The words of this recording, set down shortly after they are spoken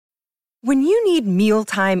When you need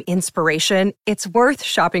mealtime inspiration, it's worth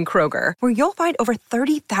shopping Kroger, where you'll find over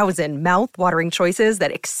 30,000 mouth-watering choices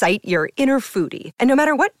that excite your inner foodie. And no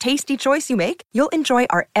matter what tasty choice you make, you'll enjoy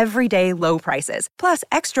our everyday low prices, plus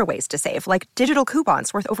extra ways to save, like digital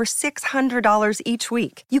coupons worth over $600 each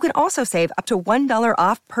week. You can also save up to $1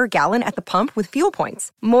 off per gallon at the pump with fuel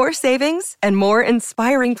points. More savings and more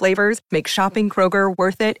inspiring flavors make shopping Kroger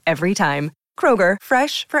worth it every time. Kroger,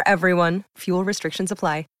 fresh for everyone. Fuel restrictions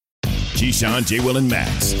apply. Keyshawn, J. Will, and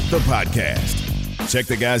Max, the podcast. Check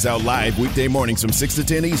the guys out live weekday mornings from 6 to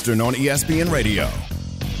 10 Eastern on ESPN Radio.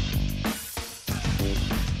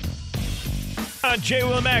 J.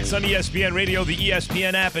 Will and Max on ESPN Radio, the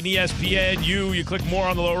ESPN app, and ESPNU. You click more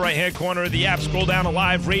on the lower right-hand corner of the app. Scroll down to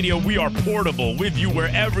Live Radio. We are portable with you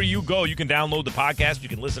wherever you go. You can download the podcast. You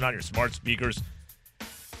can listen on your smart speakers.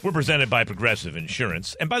 We're presented by Progressive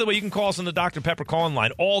Insurance. And by the way, you can call us on the Dr. Pepper call-in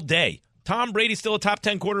line all day. Tom Brady still a top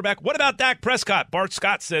 10 quarterback? What about Dak Prescott? Bart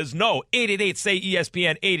Scott says no.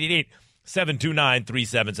 888-SAY-ESPN,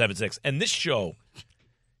 888-729-3776. And this show,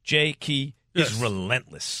 Jay Key, is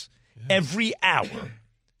relentless. Every hour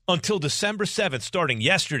until December 7th, starting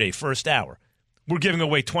yesterday, first hour, we're giving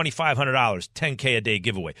away $2,500, $10K a day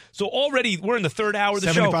giveaway. So already we're in the third hour of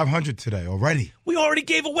the show. $7,500 today already. We already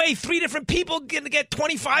gave away 3 different people going to get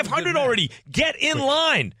 $2,500 already. Get in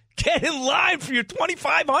line. Get in line for your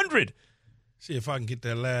 $2,500. See if I can get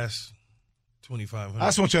that last $2,500. I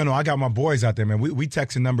just want you to know I got my boys out there, man. We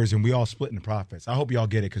texting numbers and we all splitting the profits. I hope y'all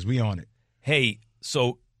get it because we on it. Hey,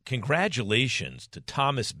 so congratulations to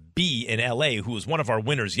Thomas B. in L.A., who was one of our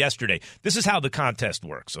winners yesterday. This is how the contest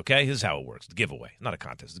works, okay? This is how it works. The giveaway. Not a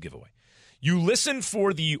contest, it's a giveaway. You listen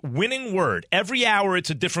for the winning word. Every hour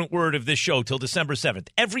it's a different word of this show till December 7th.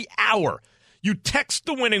 Every hour. You text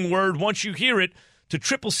the winning word once you hear it to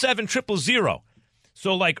 777-000.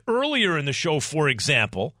 So like earlier in the show, for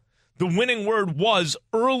example, the winning word was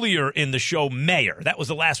earlier in the show, mayor. That was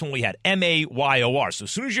the last one we had, M-A-Y-O-R. So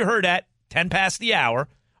as soon as you heard that, 10 past the hour.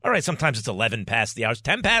 All right, sometimes it's 11 past the hour.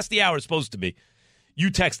 10 past the hour is supposed to be. You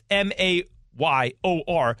text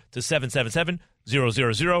M-A-Y-O-R to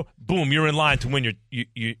 777-000. Boom, you're in line to win your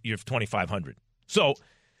 $2,500. So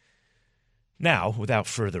now, without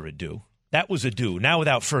further ado, that was ado. Now,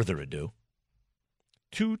 without further ado,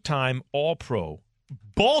 two-time All-Pro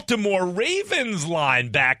Baltimore Ravens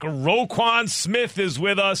linebacker Roquan Smith is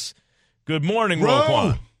with us. Good morning,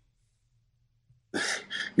 Roquan.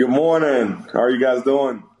 Good morning. How are you guys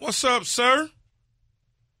doing? What's up, sir?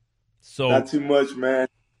 So not too much, man.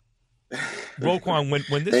 Roquan,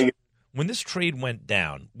 when this trade went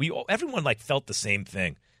down, everyone like felt the same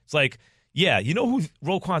thing. It's like, yeah, you know who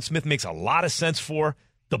Roquan Smith makes a lot of sense for?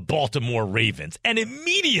 The Baltimore Ravens. And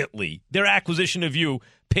immediately their acquisition of you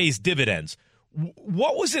pays dividends.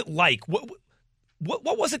 What was it like? What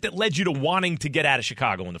was it that led you to wanting to get out of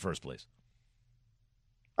Chicago in the first place?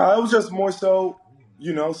 It was just more so,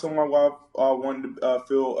 someone where I wanted to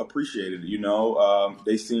feel appreciated.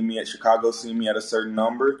 They seen me at Chicago, seen me at a certain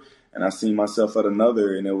number, and I seen myself at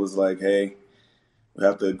another. And it was like, hey, we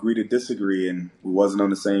have to agree to disagree, and we wasn't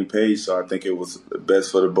on the same page. So I think it was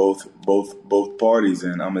best for the both parties.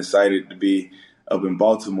 And I'm excited to be up in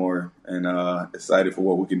Baltimore and excited for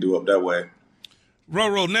what we can do up that way.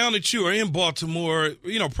 Roro, now that you are in Baltimore,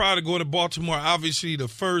 prior to going to Baltimore, obviously the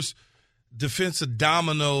first defensive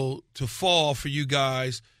domino to fall for you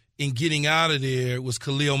guys in getting out of there was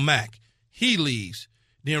Khalil Mack. He leaves.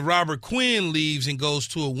 Then Robert Quinn leaves and goes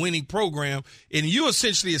to a winning program. And you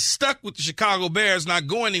essentially are stuck with the Chicago Bears, not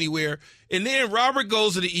going anywhere. And then Robert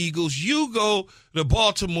goes to the Eagles. You go to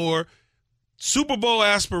Baltimore, Super Bowl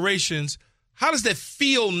aspirations. How does that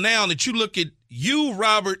feel now that you look at you,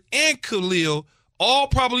 Robert, and Khalil all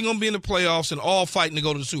probably going to be in the playoffs and all fighting to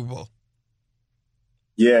go to the Super Bowl?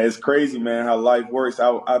 Yeah, it's crazy, man, how life works.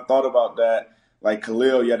 I thought about that. Like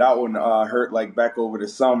Khalil, that one hurt like back over the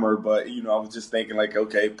summer. But, I was just thinking like,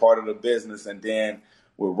 okay, part of the business. And then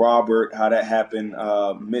with Robert, how that happened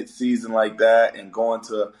mid-season like that and going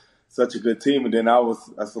to such a good team. And then I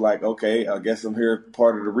was like, okay, I guess I'm here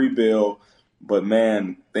part of the rebuild. But,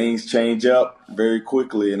 man, things change up very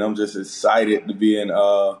quickly. And I'm just excited to be in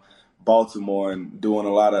Baltimore and doing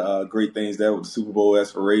a lot of great things there with the Super Bowl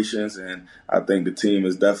aspirations. And I think the team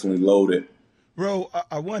is definitely loaded. Ro,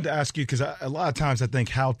 I wanted to ask you because a lot of times I think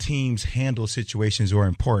how teams handle situations are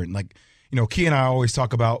important. Like, Key and I always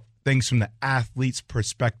talk about things from the athlete's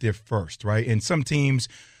perspective first, right? And some teams,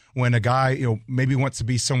 when a guy, maybe wants to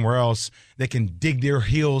be somewhere else, they can dig their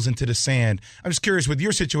heels into the sand. I'm just curious, with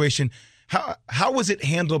your situation, how was it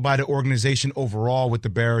handled by the organization overall with the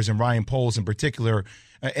Bears and Ryan Poles in particular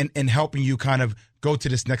and helping you kind of go to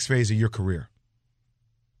this next phase of your career?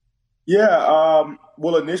 Yeah.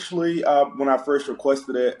 Well, initially, when I first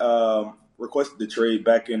requested the trade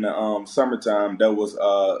back in the summertime, that was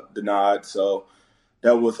denied. So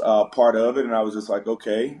that was part of it, and I was just like,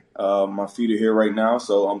 okay, my feet are here right now,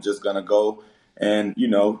 so I'm just gonna go and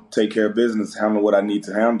take care of business, handle what I need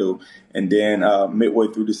to handle. And then midway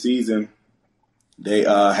through the season, they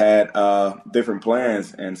had different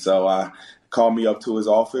plans, and so I called me up to his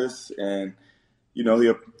office, and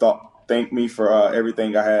he thanked me for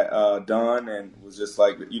everything I had done, and was just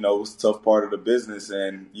like, it was a tough part of the business,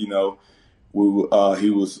 and he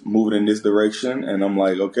was moving in this direction, and I'm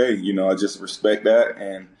like, okay, I just respect that,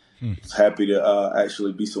 and was happy to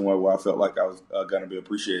actually be somewhere where I felt like I was going to be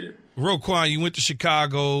appreciated. Roquan, you went to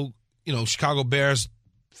Chicago. Chicago Bears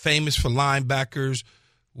famous for linebackers,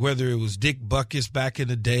 whether it was Dick Butkus back in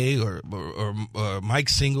the day or Mike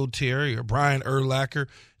Singletary or Brian Urlacher.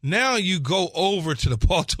 Now you go over to the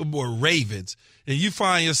Baltimore Ravens, and you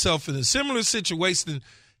find yourself in a similar situation.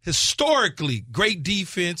 Historically, great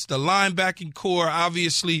defense. The linebacking core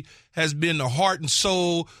obviously has been the heart and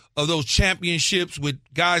soul of those championships with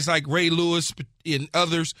guys like Ray Lewis and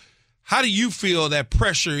others. How do you feel that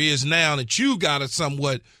pressure is now that you got to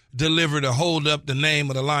somewhat deliver to hold up the name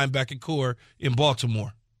of the linebacking core in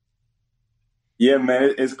Baltimore? Yeah,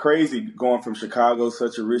 man, it's crazy going from Chicago,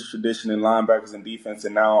 such a rich tradition in linebackers and defense,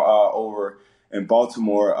 and now over in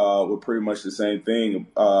Baltimore, we're pretty much the same thing.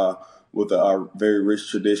 With a very rich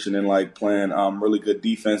tradition and playing really good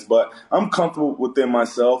defense. But I'm comfortable within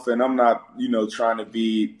myself, and I'm not, trying to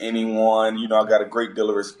be anyone. I got a great deal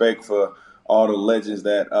of respect for all the legends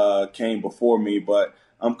that came before me, but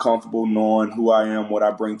I'm comfortable knowing who I am, what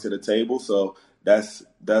I bring to the table. So that's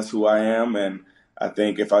who I am, and I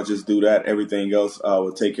think if I just do that, everything else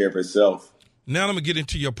will take care of itself. Now I'm going to get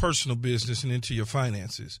into your personal business and into your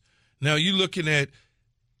finances. Now you're looking at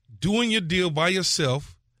doing your deal by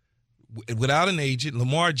yourself, without an agent,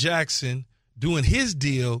 Lamar Jackson doing his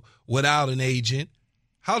deal without an agent.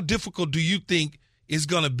 How difficult do you think it's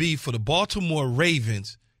going to be for the Baltimore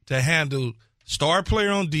Ravens to handle star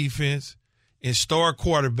player on defense and star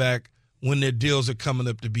quarterback when their deals are coming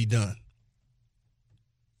up to be done?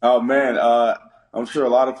 Oh, man, I'm sure a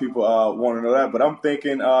lot of people want to know that, but I'm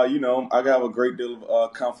thinking, I have a great deal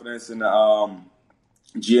of confidence in the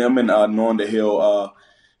GM and knowing that he'll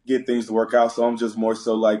get things to work out. So I'm just more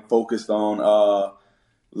so focused on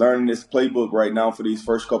learning this playbook right now for these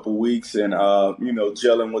first couple weeks, and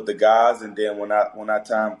gelling with the guys. And then when that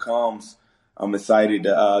time comes, I'm excited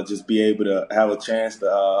to just be able to have a chance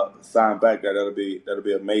to sign back. That'll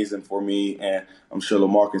be amazing for me, and I'm sure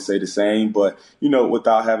Lamar can say the same. But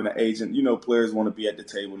without having an agent, players want to be at the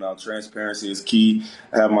table now. Transparency is key.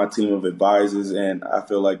 I have my team of advisors, and I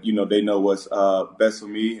feel like they know what's best for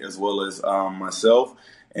me as well as myself.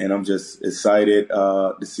 And I'm just excited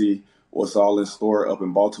to see what's all in store up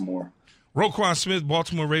in Baltimore. Roquan Smith,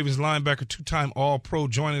 Baltimore Ravens linebacker, two-time All-Pro,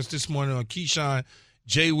 joining us this morning on Keyshawn,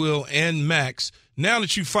 J. Will, and Max. Now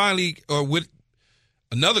that you finally are with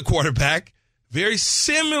another quarterback, very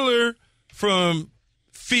similar from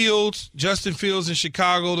Justin Fields in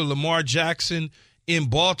Chicago to Lamar Jackson in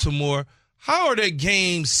Baltimore, how are their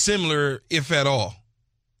games similar, if at all?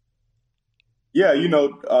 Yeah,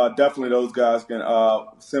 definitely those guys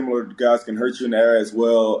similar guys can hurt you in the air as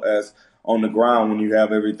well as on the ground when you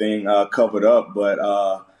have everything covered up. But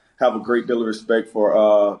have a great deal of respect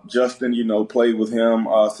for Justin, played with him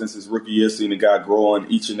since his rookie year, seeing the guy growing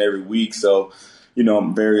each and every week. So,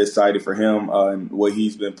 I'm very excited for him and what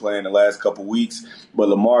he's been playing the last couple weeks. But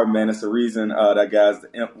Lamar, man, it's the reason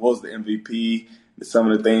that was the MVP. Some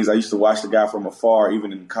of the things I used to watch the guy from afar,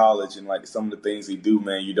 even in college, and some of the things he do,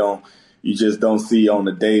 man, you just don't see on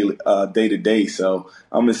the day-to-day. So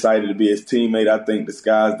I'm excited to be his teammate. I think the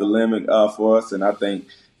sky's the limit for us, and I think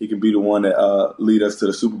he can be the one that lead us to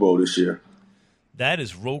the Super Bowl this year. That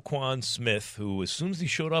is Roquan Smith, who, as soon as he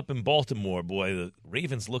showed up in Baltimore, boy, the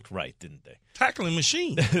Ravens looked right, didn't they? Tackling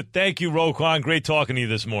machine. Thank you, Roquan. Great talking to you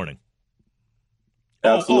this morning.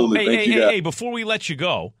 Absolutely. Hey, before we let you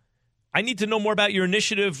go, I need to know more about your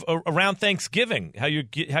initiative around Thanksgiving, how you're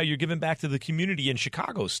giving back to the community in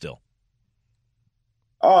Chicago still.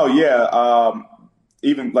 Oh, yeah.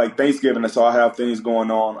 Even Thanksgiving, so I have things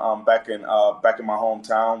going on back in my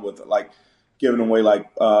hometown with giving away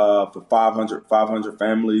for 500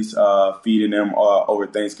 families, feeding them over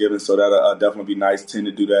Thanksgiving. So that'll definitely be nice. Tend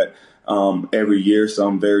to do that every year. So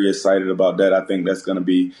I'm very excited about that. I think that's going to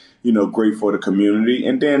be, great for the community.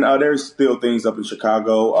 And then there's still things up in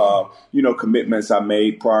Chicago, commitments I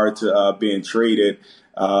made prior to being traded,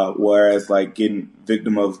 whereas getting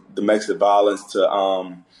victim of domestic violence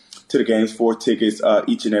to the games, 4 tickets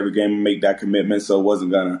each and every game, and make that commitment. So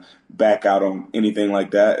wasn't gonna back out on anything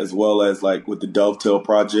like that. As well as like with the Dovetail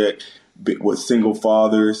Project with single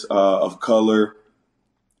fathers of color,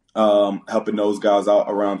 helping those guys out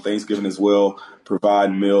around Thanksgiving as well,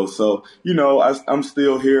 provide meals. So, I'm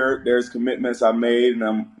still here. There's commitments I made, and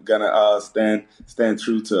I'm going to stand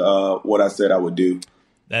true to what I said I would do.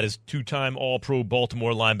 That is 2-time All-Pro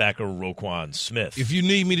Baltimore linebacker Roquan Smith. If you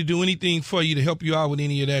need me to do anything for you to help you out with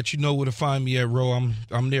any of that, you know where to find me at, Ro.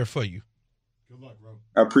 I'm there for you. Good luck, bro.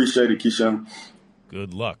 I appreciate it, Keyshawn.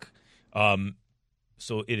 Good luck.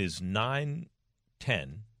 So it is 9:10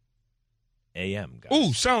 a.m., guys.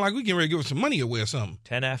 Ooh, sound like we getting ready to give us some money away or something.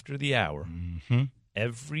 10 after the hour. Mm-hmm.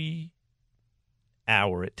 Every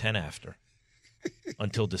hour at 10 after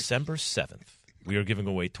until December 7th, we are giving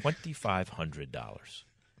away $2,500.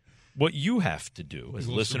 What you have to do as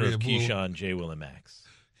a listener of Keyshawn, J. Will, and Max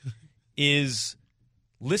is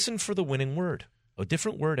listen for the winning word, a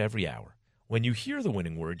different word every hour. When you hear the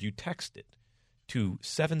winning word, you text it to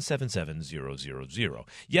 777-000.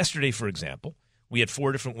 Yesterday, for example, we had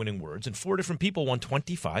 4 different winning words, and 4 different people won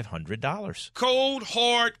 $2,500. Cold,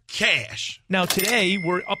 hard cash. Now, today,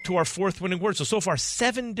 we're up to our 4th winning word. So far,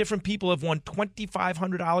 7 different people have won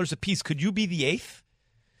 $2,500 apiece. Could you be the 8th?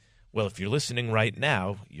 Well, if you're listening right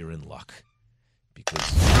now, you're in luck. Because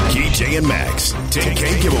KJ and Max,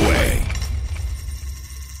 10K giveaway.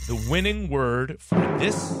 the winning word for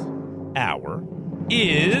this hour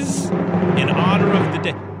is, in honor of the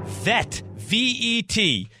day, VET,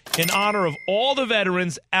 V-E-T, in honor of all the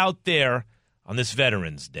veterans out there on this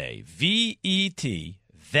Veterans Day. V-E-T,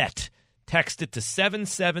 VET. Text it to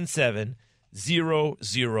 777-000.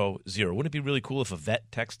 Wouldn't it be really cool if a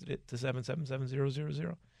vet texted it to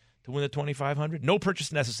 777-000 to win the $2,500? No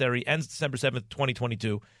purchase necessary. Ends December 7th,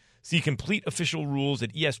 2022. See complete official rules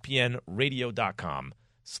at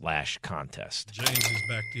espnradio.com/contest. James is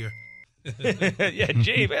back there. Yeah,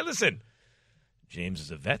 James. Hey, listen. James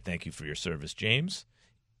is a vet. Thank you for your service, James.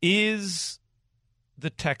 Is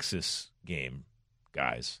the Texas game,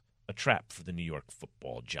 guys, a trap for the New York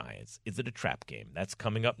Football Giants? Is it a trap game? That's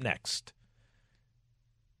coming up next.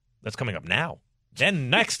 That's coming up now.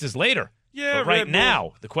 Then next is later. Yeah, but right Red Bull.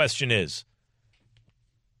 now, the question is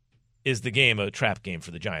the game a trap game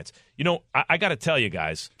for the Giants? You know, I got to tell you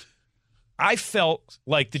guys, I felt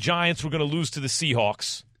like the Giants were going to lose to the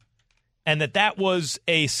Seahawks and that was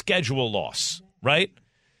a schedule loss, right?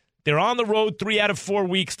 They're on the road 3 out of 4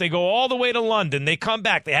 weeks. They go all the way to London. They come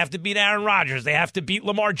back. They have to beat Aaron Rodgers. They have to beat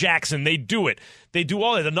Lamar Jackson. They do it. They do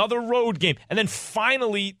all that. Another road game. And then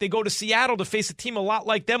finally, they go to Seattle to face a team a lot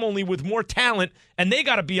like them, only with more talent. And they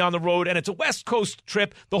got to be on the road. And it's a West Coast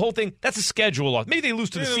trip. The whole thing, that's a schedule loss. Maybe they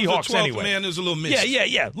lose to the Seahawks anyway. Man, there's a little miss.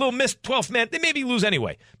 Yeah. Little miss, 12th man. They maybe lose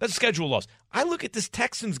anyway. That's a schedule loss. I look at this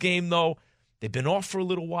Texans game, though. They've been off for a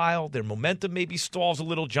little while. Their momentum maybe stalls a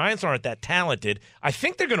little. Giants aren't that talented. I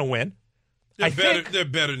think they're going to win. They're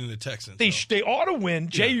better than the Texans. They ought to win.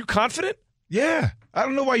 Jay, you confident? Yeah. I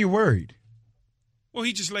don't know why you're worried. Well,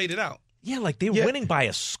 he just laid it out. Yeah, like they're winning by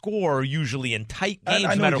a score usually in tight games,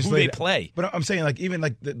 I no matter who they play. But I'm saying, like, even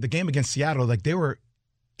like the game against Seattle, like they were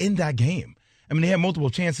in that game. I mean, they had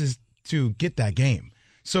multiple chances to get that game.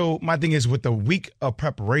 So my thing is with the week of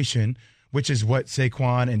preparation, which is what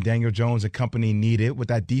Saquon and Daniel Jones and company needed, what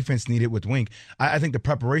that defense needed with Wink, I think the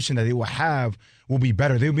preparation that they will have will be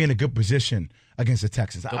better. They'll be in a good position against the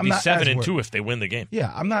Texans. They'll be 7-2 if they win the game.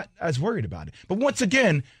 Yeah, I'm not as worried about it. But once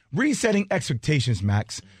again, resetting expectations,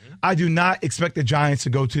 Max. I do not expect the Giants to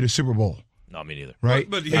go to the Super Bowl. No, me neither. Right?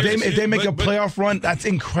 But if they make a playoff run, that's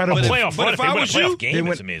incredible. Playoff run, if they win a playoff game,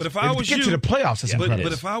 it's amazing. But if I was get you, to the playoffs, that's incredible.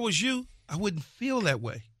 But if I was you, I wouldn't feel that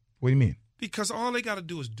way. What do you mean? Because all they got to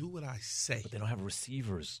do is do what I say. But they don't have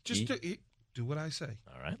receivers. Just do what I say.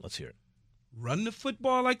 All right, let's hear it. Run the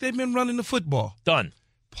football like they've been running the football. Done.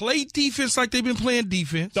 Play defense like they've been playing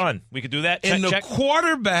defense. Done. We could do that. And the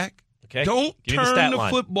quarterback don't turn the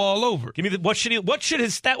football over. Give me what should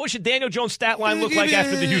Daniel Jones' stat line look like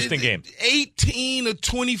after the Houston game? 18 or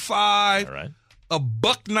 25. All right. A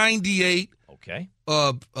 $198. Okay.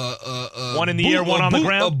 One in the air, one on the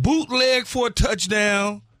ground. A bootleg for a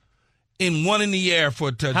touchdown. And one in the air for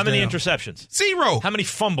a touchdown. How many interceptions? 0. How many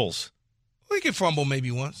fumbles? We can fumble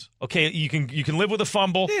maybe once. Okay, you can live with a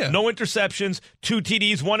fumble. Yeah. No interceptions. 2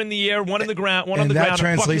 TDs, one in the air, one in the ground, one on the ground. And that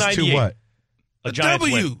translates to what? A Giants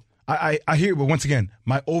W. Win. I hear it, but once again,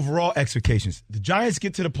 my overall expectations. The Giants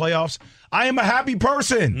get to the playoffs. I am a happy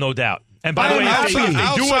person. No doubt. And by the way, I'm if happy.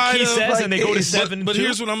 they do what he says like, and they go to 7-2. But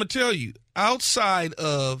here's what I'm going to tell you. Outside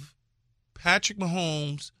of Patrick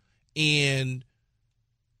Mahomes and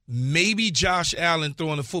maybe Josh Allen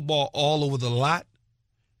throwing the football all over the lot,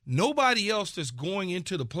 nobody else that's going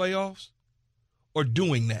into the playoffs are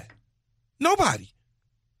doing that. Nobody.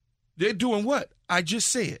 They're doing what? I just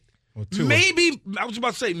said. Well, maybe, I was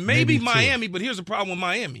about to say, maybe Tua. Miami, but here's the problem with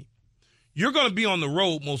Miami. You're going to be on the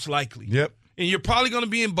road most likely. Yep. And you're probably going to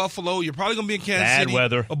be in Buffalo. You're probably going to be in Kansas City. Bad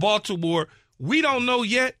weather. Or Baltimore. We don't know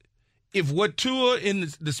yet if what Tua and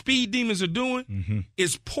the Speed Demons are doing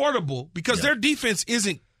is portable because their defense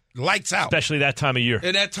isn't lights out. Especially that time of year.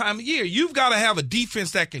 At that time of year. You've got to have a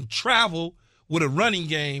defense that can travel with a running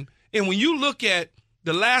game. And when you look at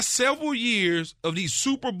the last several years of these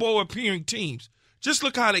Super Bowl appearing teams, just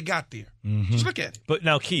look how they got there. Just look at it. But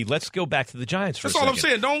now, Key, let's go back to the Giants for a second. That's all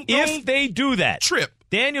I'm saying. Don't if they do that, trip.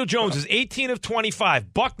 Daniel Jones is 18 of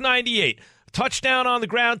 25, $198. Touchdown on the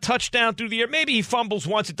ground, touchdown through the air. Maybe he fumbles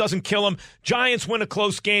once. It doesn't kill him. Giants win a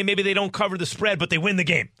close game. Maybe they don't cover the spread, but they win the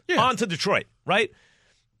game. Yeah. On to Detroit, right?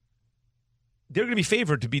 They're going to be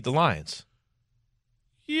favored to beat the Lions.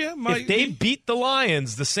 Yeah, if they beat the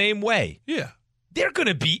Lions the same way, they're going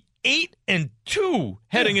to be 8-2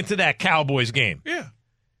 heading into that Cowboys game. Yeah.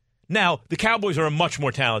 Now, the Cowboys are a much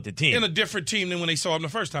more talented team. And a different team than when they saw them the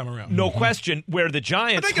first time around. No question, where the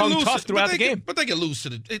Giants hung tough throughout the game. But they can lose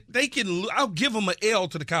to I'll give them an L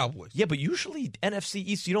to the Cowboys. Yeah, but usually NFC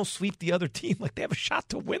East, you don't sweep the other team. Like, they have a shot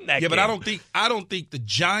to win that game. Yeah, but I don't think the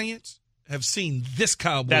Giants have seen this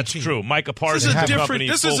Cowboy team. That's true. Micah Parsons company,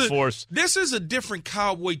 full force. This is a different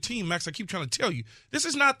Cowboy team, Max. I keep trying to tell you. This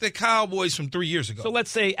is not the Cowboys from 3 years ago. So let's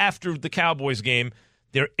say after the Cowboys game,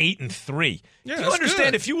 they're 8-3. Yeah, do you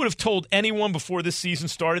understand good. If you would have told anyone before this season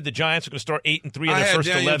started the Giants are going to start 8-3 in their first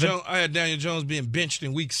 11? I had Daniel Jones being benched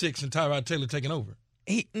in Week 6 and Tyrod Taylor taking over.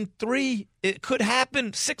 8-3. It could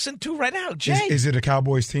happen. 6-2 right now. Jay, is it a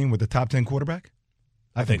Cowboys team with the top 10 quarterback?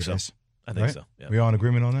 I think so. I think right? so. Yeah. We all in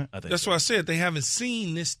agreement on that? I think That's why I said they haven't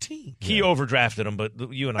seen this team. He overdrafted him,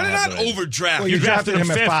 but you and I They're not overdrafted. Well, you drafted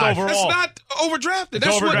him at 5th 5. overall. That's not overdrafted. It's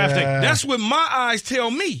overdrafting. That's what my eyes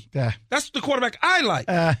tell me. Yeah. That's the quarterback I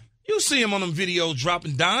like. You see him on them videos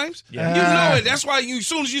dropping dimes. Yeah. You know it. That's why as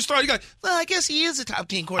soon as you start, you go, well, I guess he is a top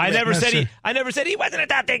 10 quarterback. I never said he wasn't a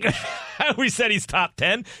top 10. We said he's top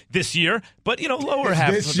 10 this year, but lower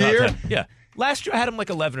half this of the top year. 10. Yeah. Last year I had him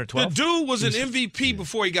like 11 or 12. The dude was an MVP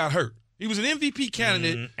before he got hurt. He was an MVP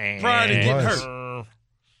candidate prior to getting hurt.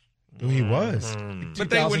 He was.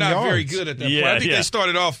 But they were not very good at that point. I think they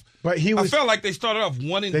started off. But I felt like they started off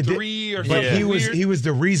 1-3 or something. But he was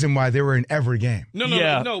the reason why they were in every game.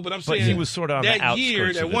 No. But I'm saying he was sort of on the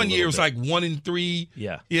outskirts. That 1 year was like 1-3.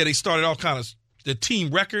 Yeah. Yeah, they started off kind of the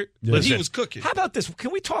team record, but Listen, he was cooking. How about this?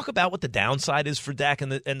 Can we talk about what the downside is for Dak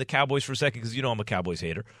and the Cowboys for a second? Because I'm a Cowboys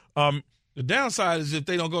hater. The downside is if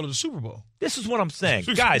they don't go to the Super Bowl. This is what I'm saying.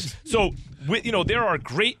 Guys, so, there are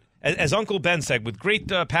great, as Uncle Ben said, with great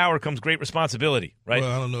power comes great responsibility, right? Well,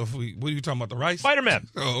 I don't know what are you talking about, the rice? Spider-Man.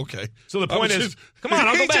 Oh, okay. So the point is, come on,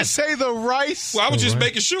 Uncle Ben. Just say the rice. Well, I was just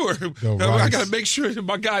making sure. I got to make sure that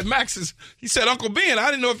my guy Max he said Uncle Ben.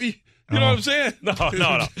 I didn't know if he, you know what I'm saying? No.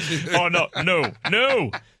 Oh,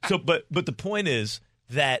 no. So, but the point is,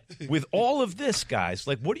 that with all of this, guys,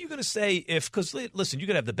 like, what are you going to say because, listen, you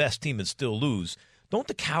could have the best team and still lose. Don't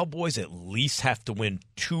the Cowboys at least have to win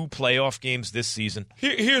 2 playoff games this season?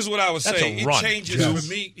 Here's what I would say. It changes Yes.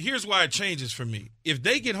 for me. Here's why it changes for me. If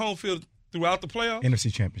they get home field throughout the playoffs,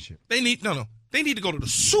 NFC Championship. They need to go to the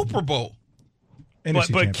Super Bowl.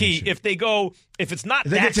 But Key, if it's not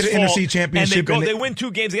if they Dak's get to the fault, NFC Championship and they win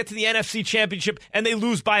 2 games, they get to the NFC Championship, and they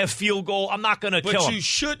lose by a field goal, I'm not going to kill them. But you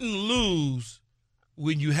shouldn't lose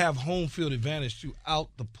when you have home field advantage throughout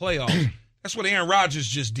the playoffs. That's what Aaron Rodgers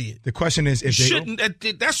just did. The question is, if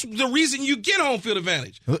that's the reason you get home field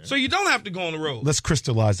advantage. So you don't have to go on the road. Let's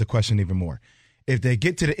crystallize the question even more. If they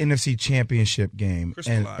get to the NFC Championship game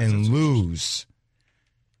and lose,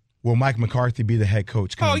 will Mike McCarthy be the head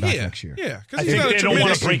coach coming back next year? Yeah, because they don't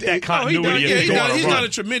want to break that continuity. He's done a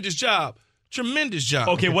tremendous job. Tremendous job.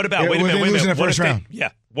 Okay, what about? Wait a minute. Lose in the first round.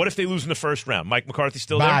 What if they lose in the first round? Mike McCarthy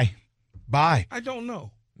still there? Bye. I don't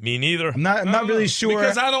know. Me neither. I'm not really sure.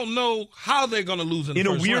 Because I don't know how they're going to lose in the first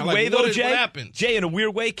round. In a weird way, though, Jay. What happens? Jay, in a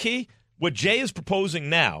weird way, Key, what Jay is proposing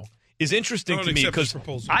now is interesting to me because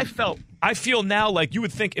I feel now like you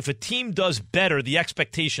would think if a team does better, the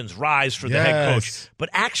expectations rise for the head coach. But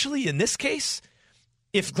actually, in this case,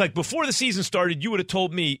 if like before the season started, you would have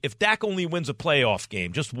told me if Dak only wins a playoff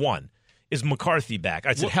game, just one, is McCarthy back?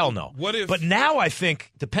 I said, hell no. But now I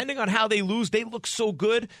think, depending on how they lose, they look so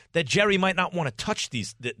good that Jerry might not want to touch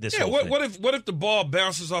this whole thing. What if the ball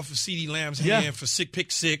bounces off of CeeDee Lamb's hand for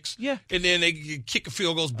pick 6? Yeah. And then they kick a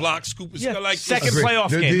field goes block, scoop it. Like second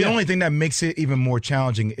playoff game. The only thing that makes it even more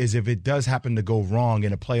challenging is if it does happen to go wrong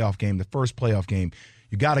in a playoff game, the first playoff game,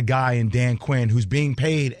 you got a guy in Dan Quinn who's being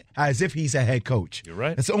paid as if he's a head coach. You're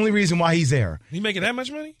right. That's the only reason why he's there. He making that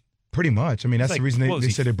much money? Pretty much. I mean, that's the reason they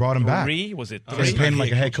said they brought him back. Was it They're three? paying him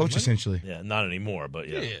like a head coach, essentially. Yeah, not anymore, but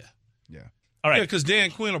yeah. Yeah. All right. Yeah, because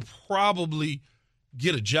Dan Quinn will probably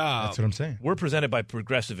get a job. That's what I'm saying. We're presented by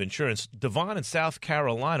Progressive Insurance. Devon in South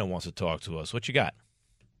Carolina wants to talk to us. What you got?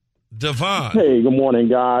 Devon. Hey, good morning,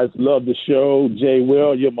 guys. Love the show. Jay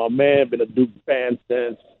Will, you're my man. Been a Duke fan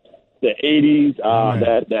since the 80s.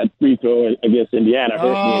 That free throw against Indiana.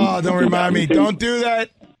 Oh, don't remind me. Don't do that.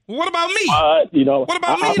 What about me? What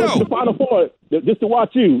about me, I though? went to the Final Four just to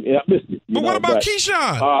watch you. And I missed it. But what about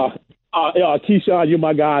Keyshawn? Keyshawn, you're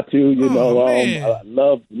my guy, too. Man. I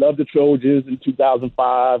love the Trojans in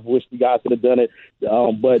 2005. Wish you guys could have done it.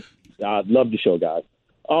 But I love the show, guys.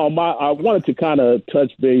 I wanted to kind of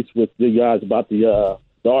touch base with you guys about the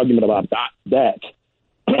argument about Dak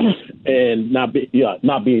and not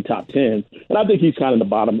being top 10. And I think he's kind of in the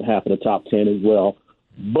bottom half of the top 10 as well.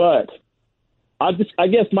 But I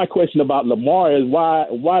guess my question about Lamar is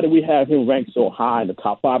why do we have him ranked so high in the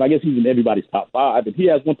top 5? I guess he's in everybody's top 5, and he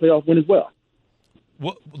has one playoff win as well.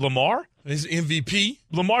 What, Lamar? His MVP.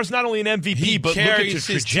 Lamar's not only an MVP, but look at his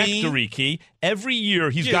trajectory, Key. Every year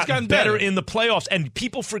he's gotten better in the playoffs, and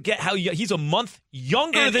people forget how he's a month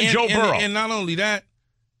younger than Joe Burrow. And not only that,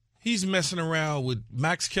 he's messing around with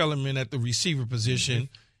Max Kellerman at the receiver position,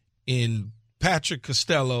 in Patrick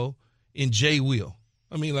Costello, in Jay Will.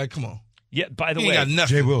 I mean, like, come on. Yeah, by the He way, ain't got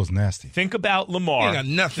nothing. Jay Will's nasty. Think about Lamar. He ain't got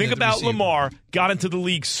nothing Think at the about receiver. Lamar, got into the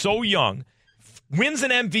league so young, wins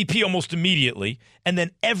an MVP almost immediately, and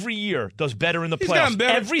then every year does better in the He's playoffs. gotten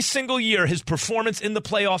better. Every single year, his performance in the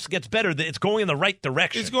playoffs gets better. It's going in the right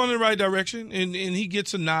direction. It's going in the right direction, and he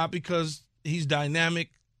gets a nod because he's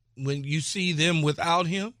dynamic. When you see them without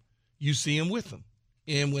him, you see him with them.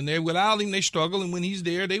 And when they're without him, they struggle, and when he's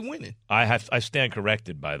there, they win it. I stand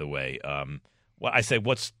corrected, by the way. Well, I say,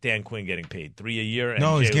 what's Dan Quinn getting paid? $3 a year? And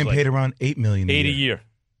No, he's Jay getting was paid around $8 million a year.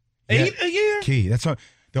 $8 a year. $8 a year? Key. That's not,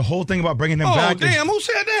 the whole thing about bringing him Oh, back damn, is who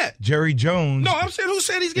said that? Jerry Jones. No, I'm saying who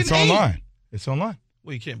said he's It's getting $8? online. It's online.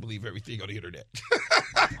 Well, you can't believe everything on the internet.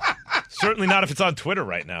 Certainly not if it's on Twitter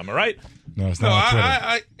right now. Am I right? No, it's No, not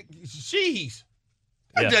on Twitter. Jeez.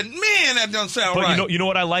 Yeah. That doesn't sound But right. you know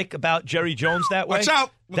what I like about Jerry Jones that way? Watch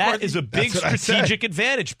out. That is a big That's what I strategic said.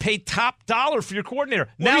 advantage. Pay top dollar for your coordinator.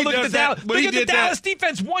 Well, Now he look at does the that, Dallas. but Look he at the did Dallas that.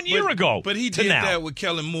 defense 1 year ago. But he to did now. that with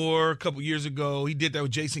Kellen Moore a couple years ago. He did that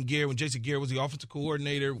with Jason Garrett when Jason Garrett was the offensive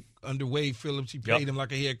coordinator under Wade Phillips. He paid him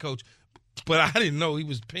like a head coach. But I didn't know he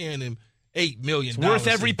was paying him $8 million. It's worth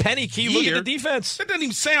every penny. Key. Look at the defense. That doesn't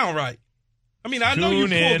even sound right. I mean, I know you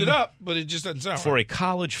Tune pulled in it up, but it just doesn't sound For right. a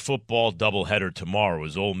college football doubleheader tomorrow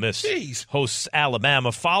as Ole Miss Jeez. hosts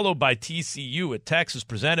Alabama, followed by TCU at Texas,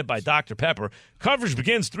 presented by Dr. Pepper. Coverage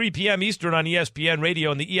begins 3 p.m. Eastern on ESPN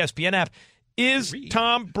Radio and the ESPN app. Is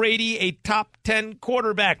Tom Brady a top 10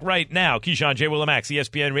 quarterback right now? Keyshawn, J. Will, and Max,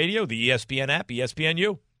 ESPN Radio, the ESPN app,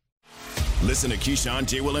 ESPNU. Listen to Keyshawn,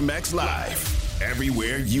 J. Will, and Max live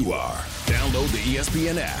everywhere you are. Download the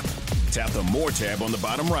ESPN app. Tap the More tab on the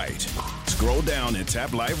bottom right. Scroll down and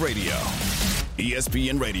tap Live Radio.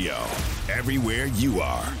 ESPN Radio, everywhere you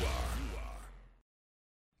are.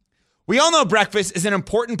 We all know breakfast is an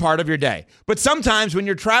important part of your day, but sometimes when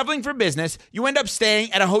you're traveling for business, you end up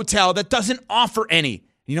staying at a hotel that doesn't offer any.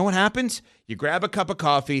 You know what happens? You grab a cup of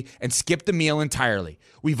coffee and skip the meal entirely.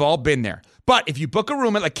 We've all been there. But if you book a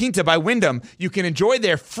room at La Quinta by Wyndham, you can enjoy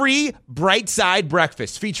their free Bright Side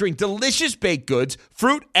breakfast featuring delicious baked goods,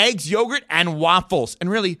 fruit, eggs, yogurt, and waffles. And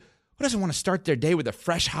really, who doesn't want to start their day with a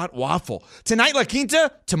fresh, hot waffle? Tonight, La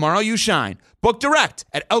Quinta, tomorrow you shine. Book direct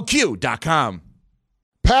at lq.com.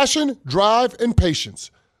 Passion, drive, and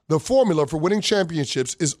patience. The formula for winning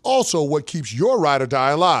championships is also what keeps your ride or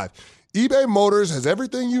die alive. eBay Motors has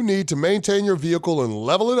everything you need to maintain your vehicle and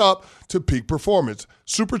level it up to peak performance.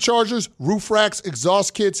 Superchargers, roof racks,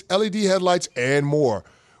 exhaust kits, LED headlights, and more.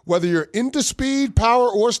 Whether you're into speed, power,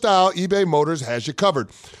 or style, eBay Motors has you covered.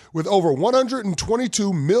 With over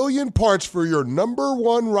 122 million parts for your number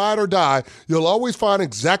one ride or die, you'll always find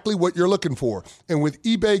exactly what you're looking for. And with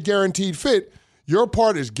eBay Guaranteed Fit, your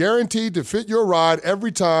part is guaranteed to fit your ride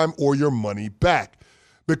every time or your money back.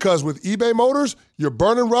 Because with eBay Motors, you're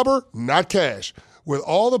burning rubber, not cash. With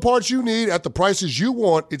all the parts you need at the prices you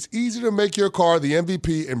want, it's easy to make your car the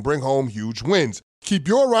MVP and bring home huge wins. Keep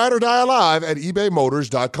your ride or die alive at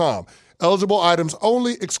ebaymotors.com. Eligible items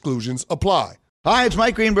only. Exclusions apply. Hi, it's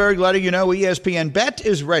Mike Greenberg letting you know ESPN Bet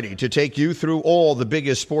is ready to take you through all the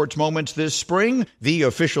biggest sports moments this spring. The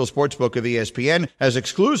official sportsbook of ESPN has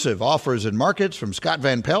exclusive offers and markets from Scott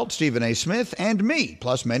Van Pelt, Stephen A. Smith, and me,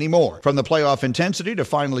 plus many more. From the playoff intensity to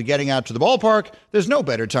finally getting out to the ballpark, there's no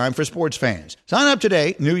better time for sports fans. Sign up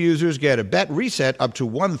today. New users get a bet reset up to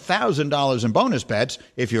 $1,000 in bonus bets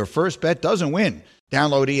if your first bet doesn't win.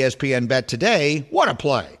 Download ESPN Bet today. What a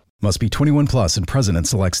play. Must be 21 plus and present in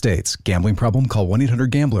select states. Gambling problem? Call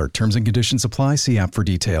 1-800-GAMBLER. Terms and conditions apply. See app for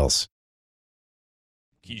details.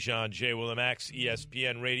 Keyshawn, J. Willimax,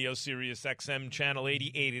 ESPN Radio, Sirius XM, Channel 80,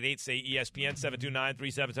 888, say ESPN,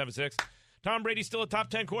 729-3776. Tom Brady still a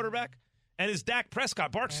top 10 quarterback? And is Dak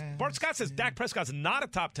Prescott? Bart Scott says Dak Prescott's not a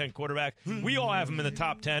top 10 quarterback. We all have him in the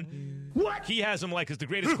top 10. What? He has him like as the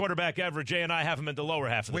greatest quarterback ever. Jay and I have him in the lower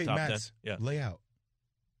half of the top 10. Yeah. Lay out.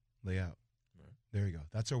 There you go.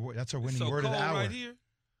 That's our winning word of the hour. Right here.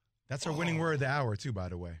 That's our winning word of the hour, too, by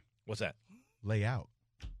the way. What's that? Lay out.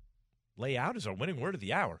 Lay out is our winning word of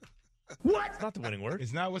the hour. What? It's not the winning word.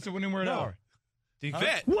 It's not. What's the winning word of the hour? The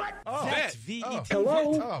vet. What? Oh. Vet. V-E-T.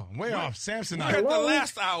 Hello? Oh, I'm way off. Samson. We're at the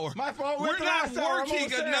last hour. My fault. We're not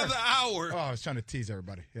working another hour. Oh, I was trying to tease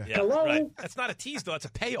everybody. Yeah. Hello? Right. That's not a tease, though. That's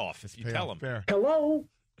a payoff if you tell them. Fair. Hello?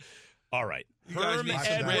 All right. You guys Herm make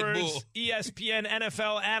some Red Edwards, Bull. ESPN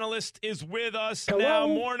NFL analyst, is with us now.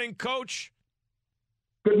 Morning, Coach.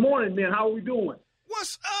 Good morning, man. How are we doing?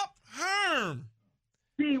 What's up, Herm?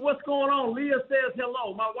 See, what's going on? Leah says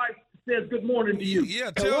hello. My wife says good morning to you.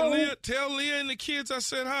 Yeah, tell Leah and the kids I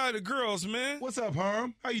said hi to girls, man. What's up,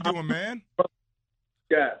 Herm? How you doing, man?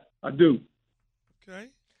 Yeah, I do. Okay.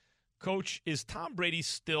 Coach, is Tom Brady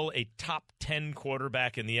still a top 10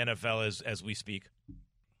 quarterback in the NFL as we speak?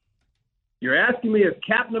 You're asking me, is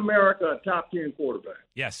Captain America a top 10 quarterback?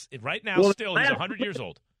 Yes. Right now, he's 100 years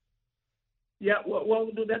old. Yeah, well,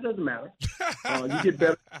 that doesn't matter. You get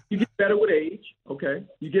better. You get better with age. Okay,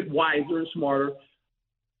 you get wiser and smarter.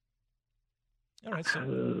 All right,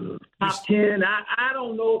 so top 10. I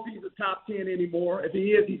don't know if he's a top 10 anymore. If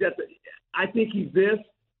he is, he's at the. I think he's this.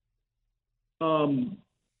 When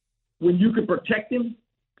you can protect him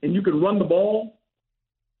and you can run the ball,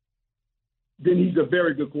 then he's a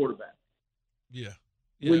very good quarterback. Yeah.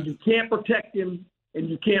 When you can't protect him and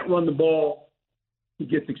you can't run the ball, he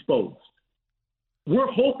gets exposed. We're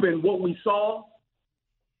hoping what we saw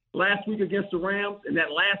last week against the Rams in that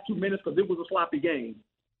last 2 minutes, because it was a sloppy game,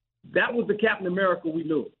 that was the Captain America we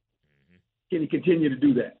knew. Mm-hmm. Can he continue to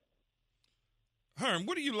do that? Herm,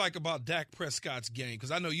 what do you like about Dak Prescott's game?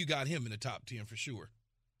 Because I know you got him in the top 10 for sure.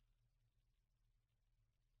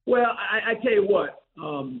 Well, I tell you what,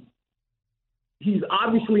 he's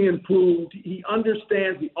obviously improved. He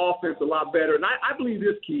understands the offense a lot better. And I believe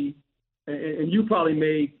this, Key, and you probably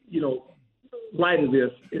made, light of this,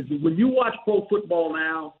 is that when you watch pro football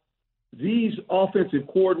now, these offensive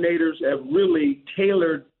coordinators have really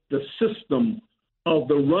tailored the system of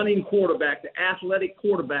the running quarterback, the athletic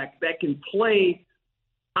quarterback that can play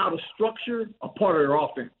out of structure a part of their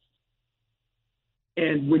offense.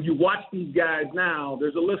 And when you watch these guys now,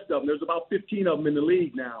 there's a list of them. There's about 15 of them in the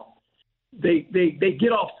league now. They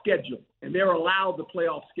get off schedule, and they're allowed to play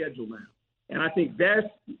off schedule now. And I think that's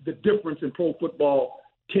the difference in pro football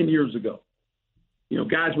 10 years ago.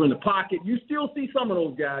 Guys were in the pocket. You still see some of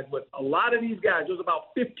those guys, but a lot of these guys, there's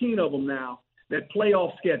about 15 of them now that play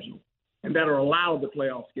off schedule and that are allowed to play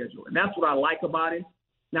off schedule. And that's what I like about him.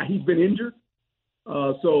 Now, he's been injured.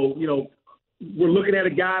 So we're looking at a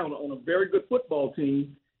guy on a very good football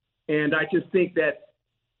team. And I just think that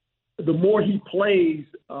the more he plays,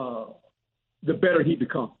 the better he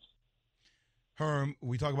becomes. Herm,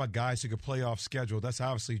 we talk about guys who could play off schedule. That's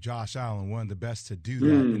obviously Josh Allen, one of the best to do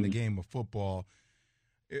that in the game of football.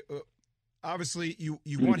 Obviously, you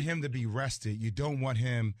want him to be rested. You don't want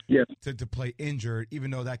him to play injured,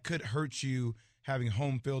 even though that could hurt you having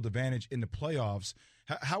home field advantage in the playoffs.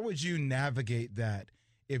 How would you navigate that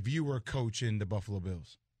if you were coaching the Buffalo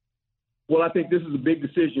Bills? Well, I think this is a big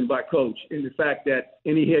decision by coach, in the fact that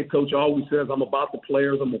any head coach always says, I'm about the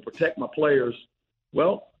players, I'm going to protect my players.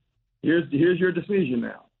 Well, here's your decision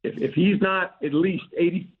now. If he's not at least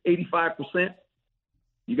 85%,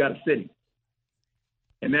 you got to sit him.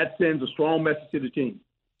 And that sends a strong message to the team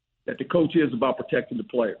that the coach is about protecting the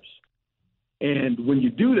players. And when you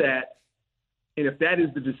do that, and if that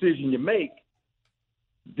is the decision you make,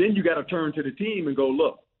 then you got to turn to the team and go,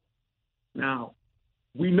 look, now,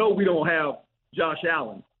 we know we don't have Josh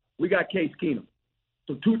Allen. We got Case Keenum.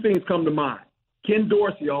 So two things come to mind. Ken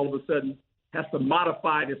Dorsey all of a sudden has to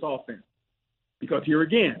modify this offense. Because here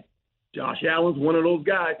again, Josh Allen's one of those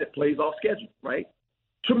guys that plays off schedule, right?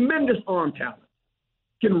 Tremendous arm talent.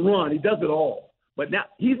 Can run. He does it all. But now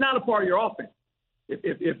he's not a part of your offense.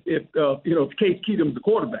 If Case Keenum's the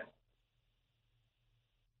quarterback.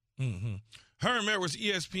 Mm-hmm. Herm Edwards,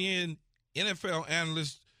 ESPN NFL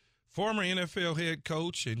analyst, former NFL head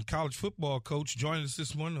coach and college football coach, joining us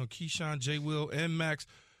this morning on Keyshawn, J. Will, and Max.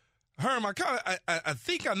 Herm, I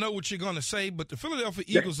think I know what you're going to say, but the Philadelphia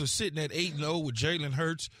Eagles are sitting at 8-0 with Jalen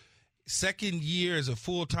Hurts. Second year as a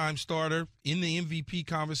full-time starter in the MVP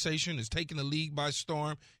conversation, is taking the league by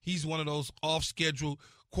storm. He's one of those off-schedule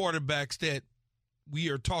quarterbacks that we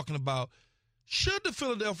are talking about. Should the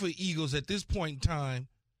Philadelphia Eagles at this point in time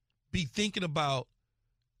be thinking about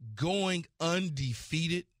going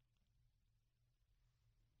undefeated?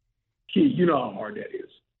 Key, you know how hard that is.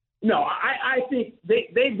 No, I think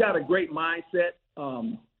they've got a great mindset, of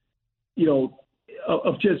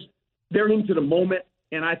just they're into the moment.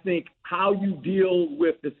 And I think how you deal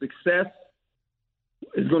with the success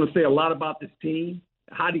is going to say a lot about this team.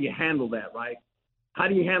 How do you handle that, right? How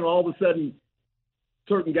do you handle all of a sudden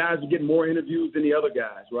certain guys are getting more interviews than the other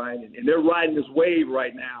guys, right? And they're riding this wave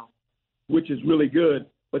right now, which is really good.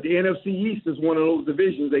 But the NFC East is one of those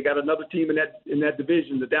divisions. They got another team in that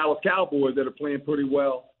division, the Dallas Cowboys, that are playing pretty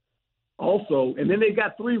well also. And then they've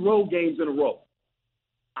got 3 road games in a row.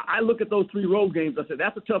 I look at those 3 road games. I said,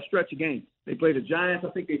 that's a tough stretch of games. They play the Giants.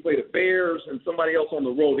 I think they play the Bears and somebody else on the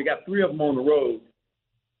road. They got 3 of them on the road.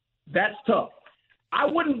 That's tough. I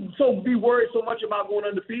wouldn't be worried so much about going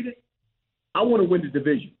undefeated. I want to win the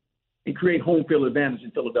division and create home field advantage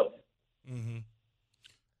in Philadelphia. Mm-hmm.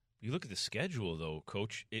 You look at the schedule, though,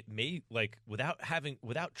 Coach. It may without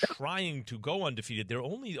trying to go undefeated. They're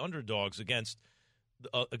only underdogs against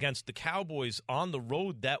the Cowboys on the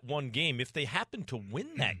road that one game. If they happen to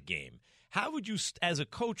win that game, how would you, as a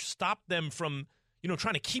coach, stop them from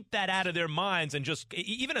trying to keep that out of their minds? And just,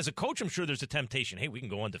 even as a coach, I'm sure there's a temptation. Hey, we can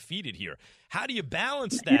go undefeated here. How do you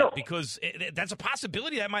balance that? Because that's a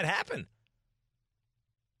possibility that might happen.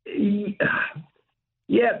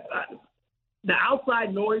 Yeah. The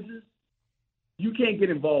outside noises, you can't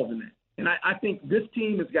get involved in that. And I think this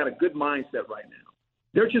team has got a good mindset right now.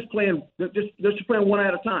 They're just playing. They're just playing one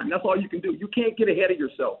at a time. That's all you can do. You can't get ahead of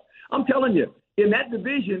yourself. I'm telling you, in that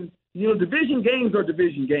division, division games are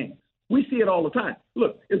division games. We see it all the time.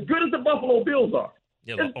 Look, as good as the Buffalo Bills are,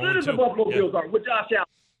 as good as the Buffalo Bills are with Josh Allen,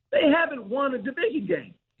 they haven't won a division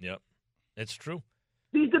game. Yep, that's true.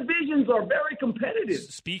 These divisions are very competitive.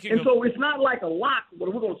 So it's not like a lock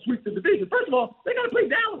where we're going to sweep the division. First of all, they got to play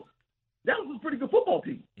Dallas. Dallas is a pretty good football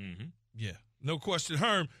team. Mm-hmm. Yeah, no question.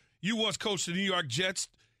 Herm, you once coached the New York Jets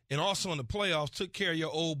and also in the playoffs took care of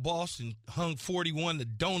your old boss and hung 41 the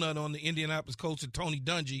donut on the Indianapolis coach, Tony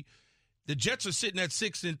Dungy. The Jets are sitting at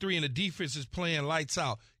 6-3 and the defense is playing lights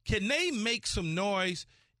out. Can they make some noise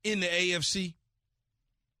in the AFC?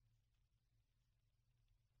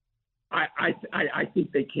 I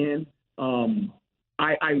think they can.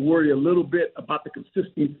 I worry a little bit about the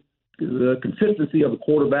consistency of the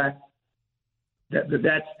quarterback. That's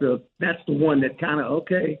the one that kind of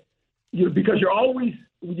because you're always,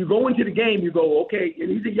 when you go into the game, you go, okay,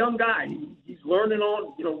 and he's a young guy. He's learning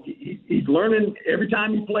he's learning every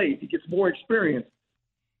time he plays. He gets more experience.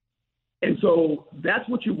 And so that's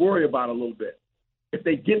what you worry about a little bit. If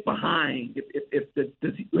they get behind,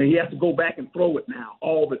 he has to go back and throw it now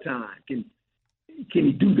all the time. Can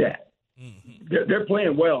he do that? Mm-hmm. They're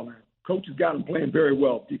playing well, man. Coach has got them playing very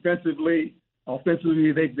well. Defensively,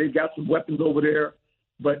 offensively, they've got some weapons over there.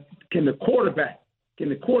 But can the quarterback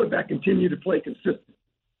continue to play consistent?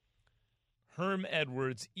 Herm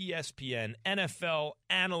Edwards, ESPN NFL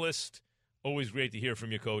analyst. Always great to hear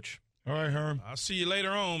from you, Coach. All right, Herm. I'll see you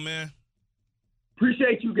later on, man.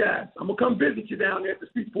 Appreciate you guys. I'm going to come visit you down there at the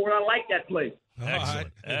Seaport. I like that place.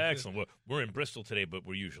 Excellent. Excellent. We're in Bristol today, but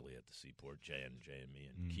we're usually at the Seaport, Jay and me.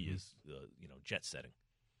 And Key is, jet setting.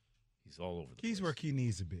 He's all over the place. He's where Key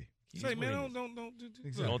needs to be. Say, man, don't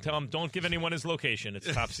exactly. Don't tell him. Don't give anyone his location.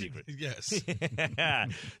 It's top secret. Yes. The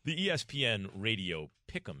ESPN Radio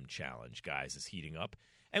Pick'em Challenge, guys, is heating up,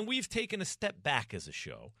 and we've taken a step back as a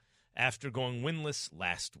show after going winless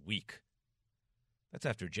last week. That's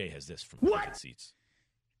after Jay has this from Vivid Seats.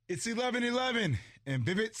 It's 11/11, and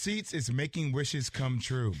Vivid Seats is making wishes come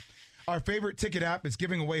true. Our favorite ticket app is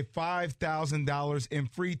giving away $5,000 in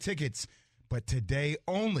free tickets, but today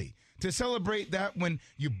only. To celebrate that, when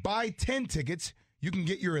you buy 10 tickets, you can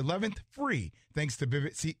get your 11th free thanks to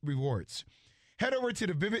Vivid Seat Rewards. Head over to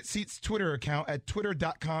the Vivid Seats Twitter account at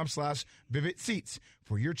twitter.com/Vivid Seats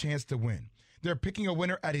for your chance to win. They're picking a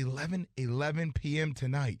winner at 11 p.m.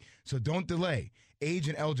 tonight, so don't delay. Age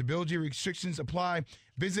and eligibility restrictions apply.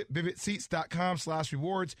 Visit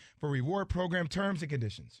vividseats.com/rewards for reward program terms and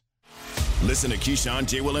conditions. Listen to Keyshawn,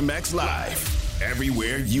 J. Will, and Max live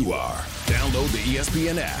everywhere you are. Download the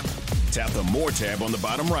ESPN app. Tap the More tab on the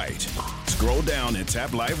bottom right. Scroll down and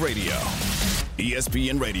tap Live Radio.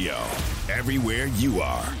 ESPN Radio, everywhere you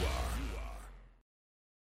are.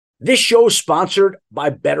 This show is sponsored by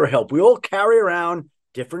BetterHelp. We all carry around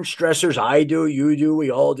different stressors. I do, you do,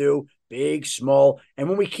 we all do, big, small. And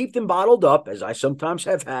when we keep them bottled up, as I sometimes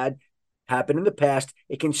have had happen in the past,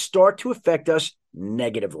 it can start to affect us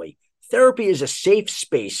negatively. Therapy is a safe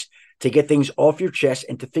space to get things off your chest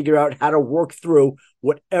and to figure out how to work through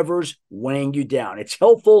whatever's weighing you down. It's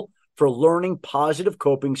helpful for learning positive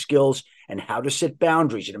coping skills and how to set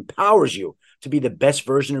boundaries. It empowers you to be the best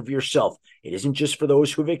version of yourself. It isn't just for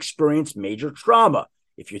those who've experienced major trauma.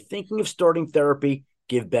 If you're thinking of starting therapy,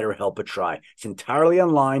 give BetterHelp a try. It's entirely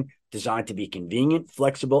online, designed to be convenient,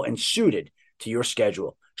 flexible, and suited to your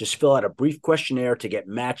schedule. Just fill out a brief questionnaire to get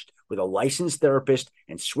matched with a licensed therapist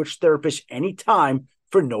and switch therapists anytime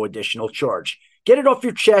for no additional charge. Get it off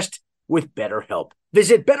your chest with BetterHelp.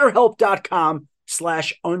 Visit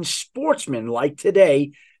BetterHelp.com/unsportsmanlike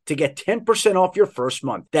today to get 10% off your first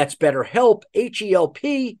month. That's BetterHelp,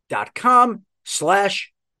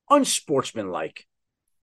 HELP.com/unsportsmanlike.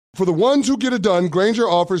 For the ones who get it done, Grainger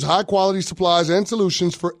offers high-quality supplies and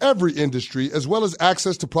solutions for every industry, as well as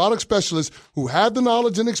access to product specialists who have the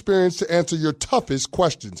knowledge and experience to answer your toughest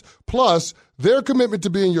questions. Plus, their commitment to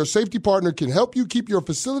being your safety partner can help you keep your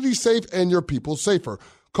facility safe and your people safer.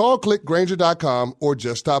 Call, click Grainger.com, or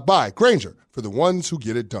just stop by. Grainger, for the ones who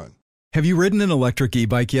get it done. Have you ridden an electric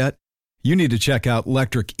e-bike yet? You need to check out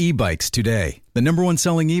Electric E-Bikes today, the #1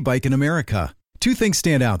 selling e-bike in America. Two things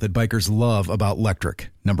stand out that bikers love about Electric.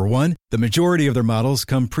 Number one, the majority of their models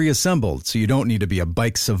come pre-assembled, so you don't need to be a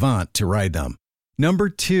bike savant to ride them. Number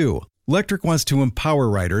two, Electric wants to empower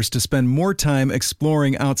riders to spend more time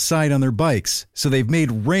exploring outside on their bikes, so they've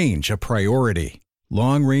made range a priority.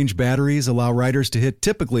 Long-range batteries allow riders to hit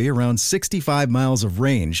typically around 65 miles of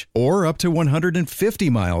range, or up to 150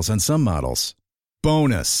 miles on some models.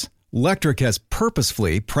 Bonus, Electric has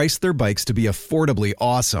purposefully priced their bikes to be affordably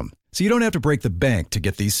awesome, so you don't have to break the bank to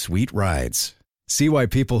get these sweet rides. See why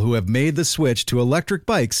people who have made the switch to electric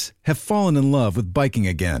bikes have fallen in love with biking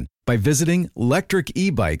again by visiting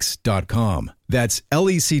electricebikes.com. That's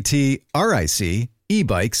LECTRIC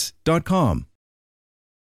ebikes.com.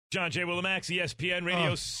 John J. Willimax, ESPN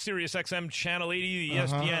Radio, Sirius XM Channel 80, the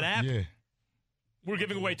ESPN app. Yeah. We're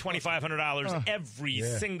giving away $2,500 every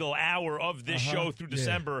single hour of this show through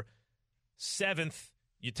December 7th.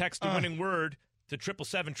 You text the winning word to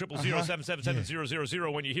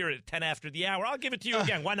 777-007-777-000 when you hear it at 10 after the hour. I'll give it to you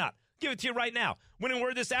again. Why not? Give it to you right now. Winning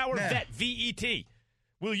word this hour, VET, V-E-T.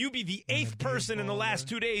 Will you be the 8th person in the last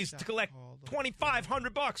 2 days to collect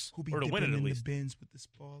 $2,500? Or to win it at least.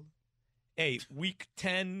 Hey, Week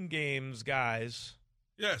 10 games, guys.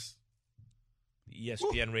 Yes. The